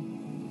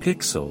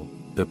 Pixel,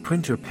 the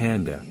printer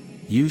panda,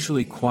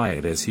 usually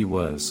quiet as he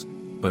was,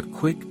 but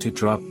quick to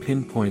drop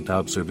pinpoint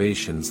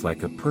observations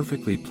like a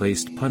perfectly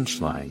placed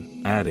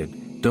punchline,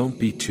 added, "Don't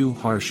be too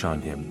harsh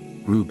on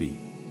him, Ruby."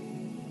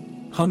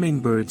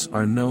 Hummingbirds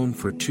are known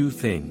for two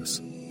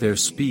things, their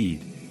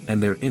speed,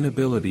 and their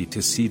inability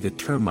to see the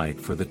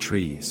termite for the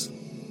trees.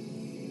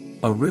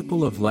 A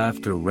ripple of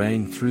laughter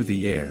rang through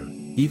the air,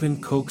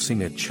 even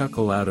coaxing a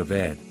chuckle out of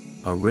Ed,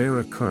 a rare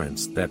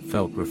occurrence that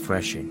felt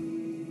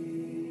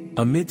refreshing.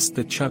 Amidst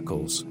the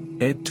chuckles,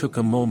 Ed took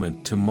a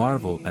moment to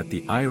marvel at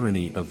the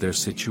irony of their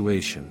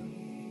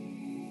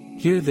situation.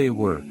 Here they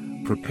were,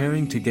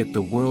 preparing to get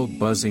the world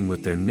buzzing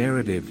with their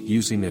narrative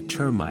using a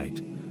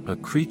termite, a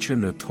creature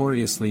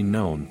notoriously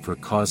known for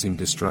causing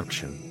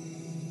destruction.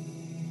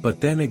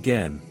 But then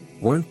again,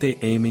 weren't they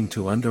aiming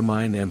to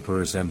undermine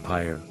Emperor's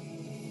empire?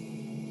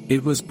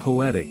 It was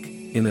poetic,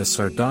 in a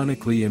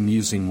sardonically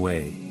amusing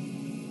way.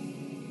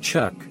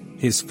 Chuck,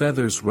 his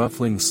feathers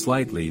ruffling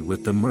slightly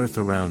with the mirth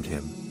around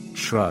him,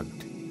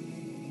 shrugged.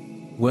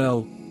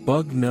 Well,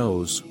 Bug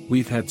knows,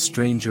 we've had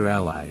stranger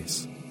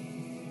allies.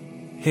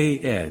 Hey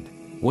Ed,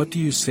 what do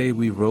you say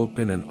we rope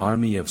in an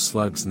army of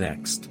slugs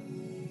next?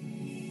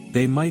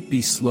 They might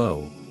be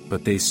slow,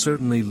 but they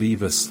certainly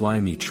leave a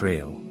slimy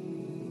trail.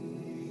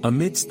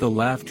 Amidst the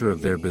laughter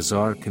of their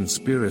bizarre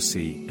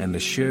conspiracy and the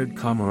shared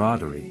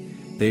camaraderie,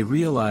 they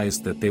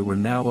realized that they were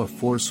now a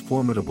force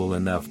formidable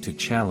enough to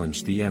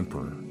challenge the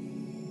Emperor.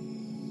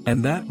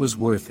 And that was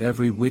worth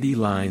every witty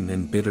line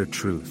and bitter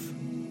truth.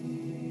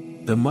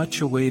 The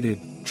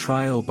much-awaited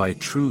trial by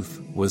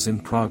truth was in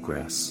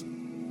progress.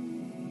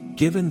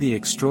 Given the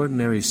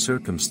extraordinary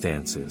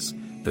circumstances,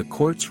 the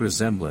court's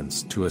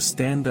resemblance to a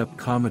stand-up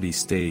comedy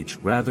stage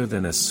rather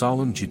than a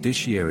solemn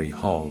judiciary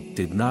hall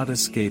did not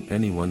escape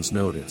anyone's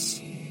notice.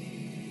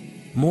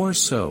 More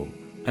so,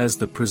 as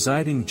the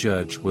presiding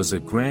judge was a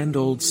grand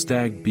old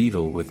stag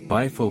beetle with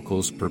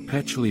bifocals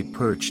perpetually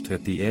perched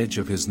at the edge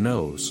of his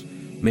nose,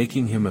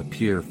 making him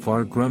appear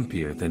far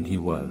grumpier than he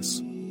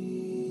was.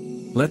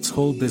 Let's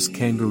hold this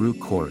kangaroo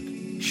court,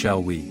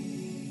 shall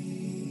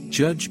we?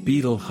 Judge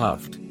Beetle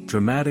huffed,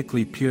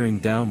 dramatically peering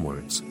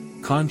downwards,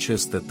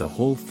 conscious that the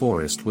whole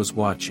forest was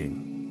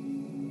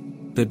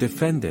watching. The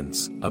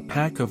defendants, a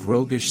pack of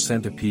roguish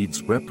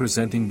centipedes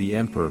representing the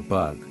Emperor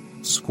Bug,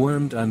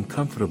 squirmed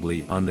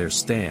uncomfortably on their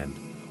stand,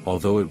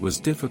 although it was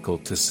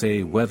difficult to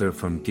say whether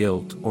from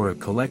guilt or a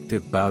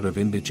collective bout of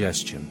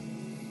indigestion.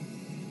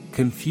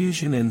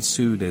 Confusion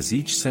ensued as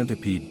each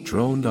centipede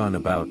droned on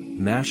about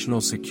national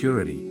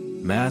security,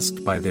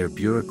 masked by their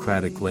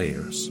bureaucratic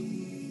layers.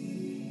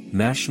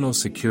 National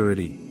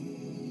security?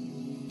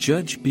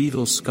 Judge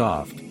Beetle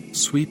scoffed,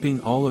 sweeping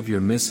all of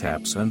your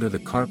mishaps under the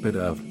carpet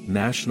of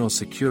national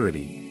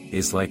security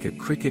is like a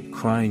cricket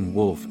crying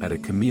wolf at a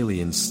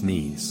chameleon's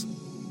sneeze.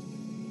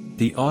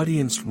 The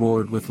audience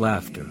roared with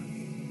laughter.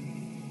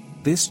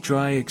 This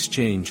dry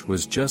exchange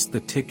was just the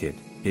ticket,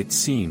 it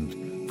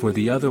seemed, for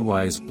the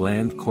otherwise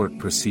bland court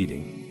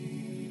proceeding.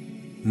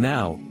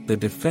 Now, the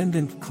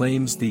defendant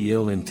claims the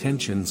ill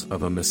intentions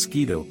of a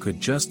mosquito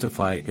could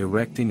justify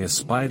erecting a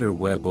spider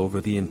web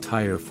over the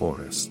entire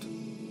forest.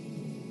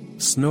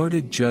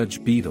 Snorted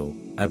Judge Beetle,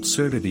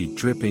 absurdity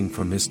dripping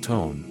from his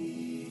tone.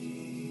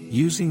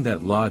 Using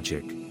that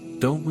logic,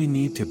 don't we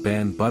need to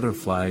ban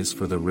butterflies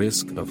for the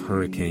risk of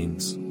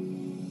hurricanes?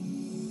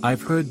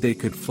 I've heard they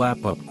could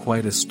flap up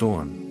quite a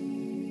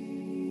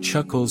storm.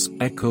 Chuckles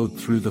echoed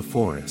through the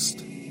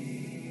forest.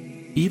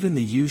 Even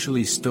the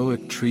usually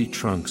stoic tree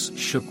trunks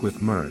shook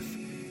with mirth,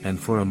 and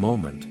for a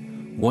moment,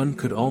 one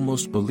could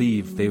almost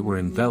believe they were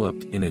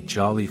enveloped in a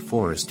jolly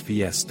forest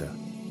fiesta.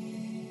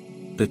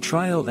 The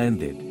trial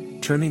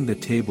ended, turning the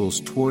tables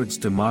towards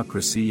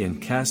democracy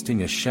and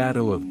casting a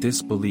shadow of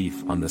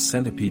disbelief on the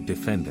centipede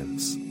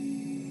defendants.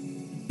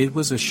 It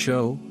was a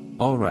show,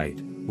 all right,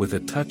 with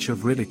a touch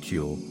of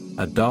ridicule,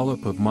 a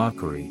dollop of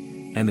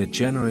mockery, and a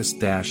generous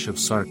dash of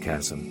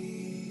sarcasm.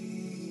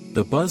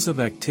 The buzz of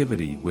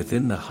activity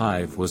within the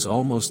hive was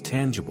almost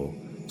tangible,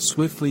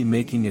 swiftly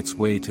making its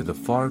way to the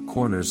far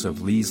corners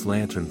of Lee's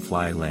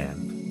lanternfly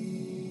land.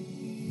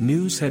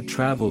 News had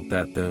traveled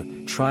that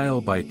the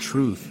trial by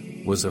truth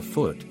was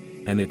afoot,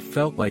 and it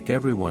felt like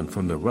everyone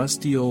from the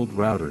rusty old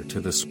router to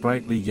the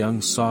sprightly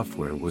young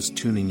software was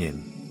tuning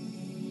in.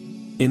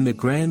 In the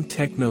grand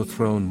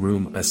techno-throne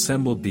room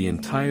assembled the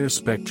entire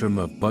spectrum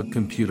of bug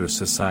computer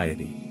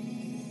society.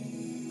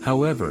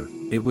 However,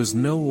 it was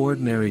no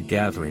ordinary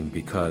gathering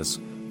because,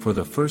 for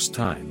the first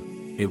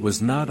time, it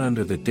was not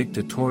under the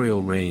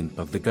dictatorial reign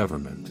of the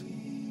government.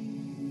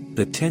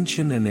 The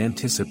tension and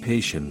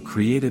anticipation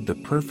created the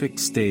perfect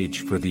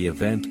stage for the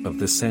event of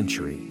the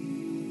century.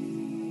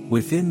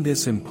 Within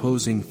this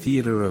imposing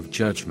theater of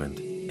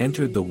judgment,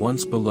 entered the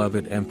once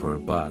beloved Emperor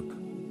Bug.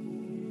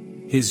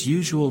 His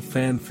usual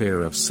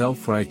fanfare of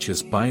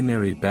self-righteous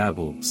binary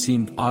babble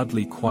seemed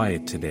oddly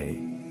quiet today.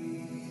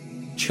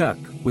 Chuck,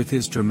 with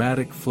his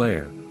dramatic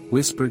flair,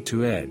 whispered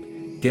to Ed,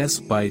 "Guess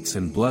bites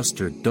and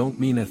bluster don't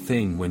mean a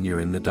thing when you're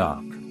in the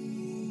dock."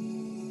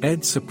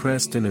 Ed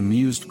suppressed an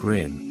amused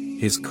grin,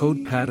 his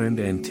code-patterned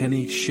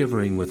antennae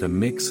shivering with a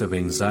mix of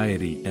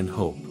anxiety and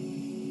hope.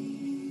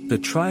 The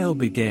trial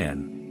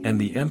began, and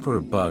the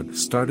Emperor Bug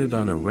started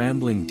on a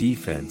rambling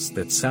defense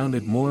that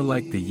sounded more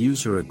like the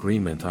user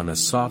agreement on a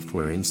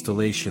software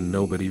installation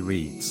nobody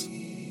reads.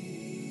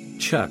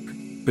 Chuck,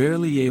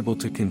 barely able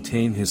to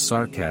contain his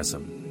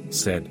sarcasm,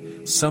 said,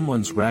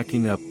 "Someone's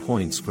racking up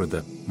points for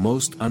the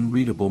Most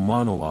Unreadable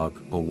Monologue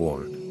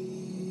award."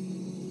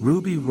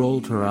 Ruby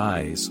rolled her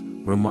eyes,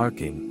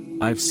 remarking,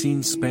 "I've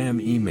seen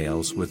spam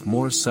emails with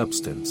more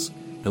substance,"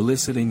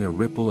 eliciting a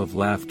ripple of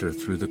laughter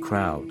through the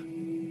crowd.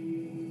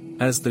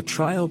 As the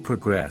trial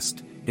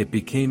progressed, it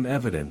became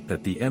evident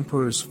that the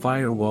Emperor's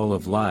firewall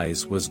of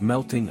lies was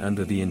melting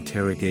under the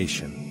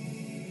interrogation.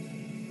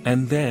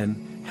 And then,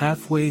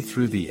 halfway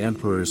through the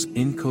Emperor's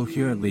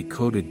incoherently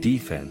coded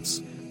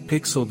defense,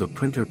 Pixel the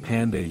printer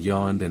panda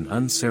yawned and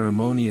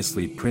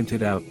unceremoniously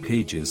printed out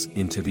pages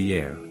into the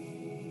air.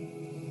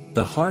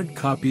 The hard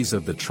copies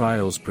of the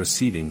trial's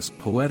proceedings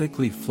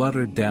poetically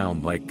fluttered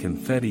down like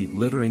confetti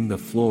littering the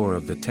floor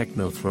of the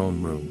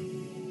techno-throne room.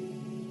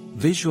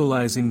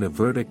 Visualizing the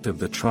verdict of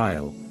the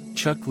trial,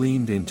 Chuck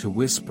leaned in to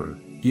whisper,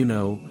 "You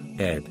know,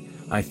 Ed,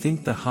 I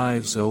think the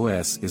Hive's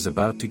OS is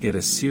about to get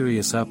a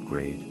serious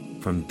upgrade,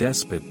 from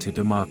despot to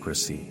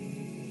democracy."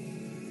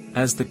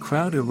 As the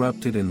crowd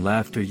erupted in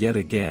laughter yet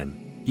again,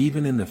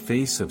 even in the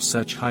face of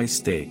such high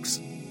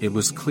stakes, it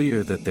was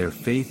clear that their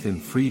faith in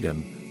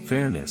freedom,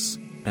 fairness,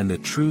 and the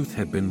truth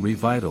had been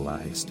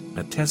revitalized,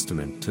 a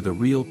testament to the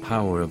real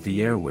power of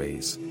the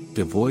airways,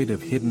 devoid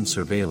of hidden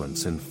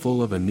surveillance and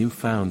full of a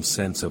newfound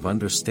sense of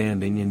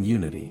understanding and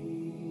unity.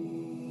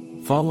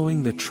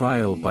 Following the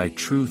trial by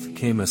truth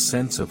came a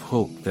sense of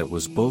hope that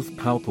was both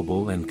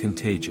palpable and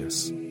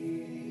contagious.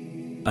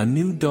 A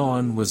new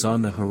dawn was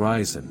on the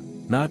horizon,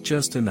 not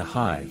just in the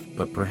Hive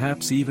but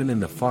perhaps even in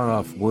the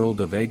far-off world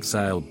of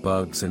exiled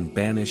bugs and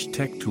banished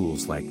tech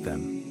tools like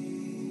them.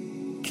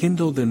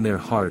 Kindled in their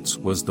hearts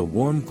was the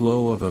warm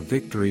glow of a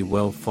victory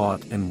well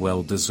fought and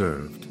well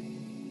deserved.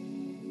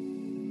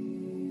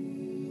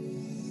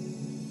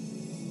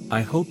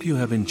 I hope you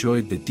have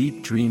enjoyed the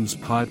Deep Dreams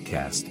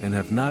podcast and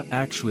have not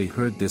actually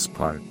heard this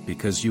part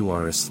because you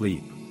are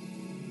asleep.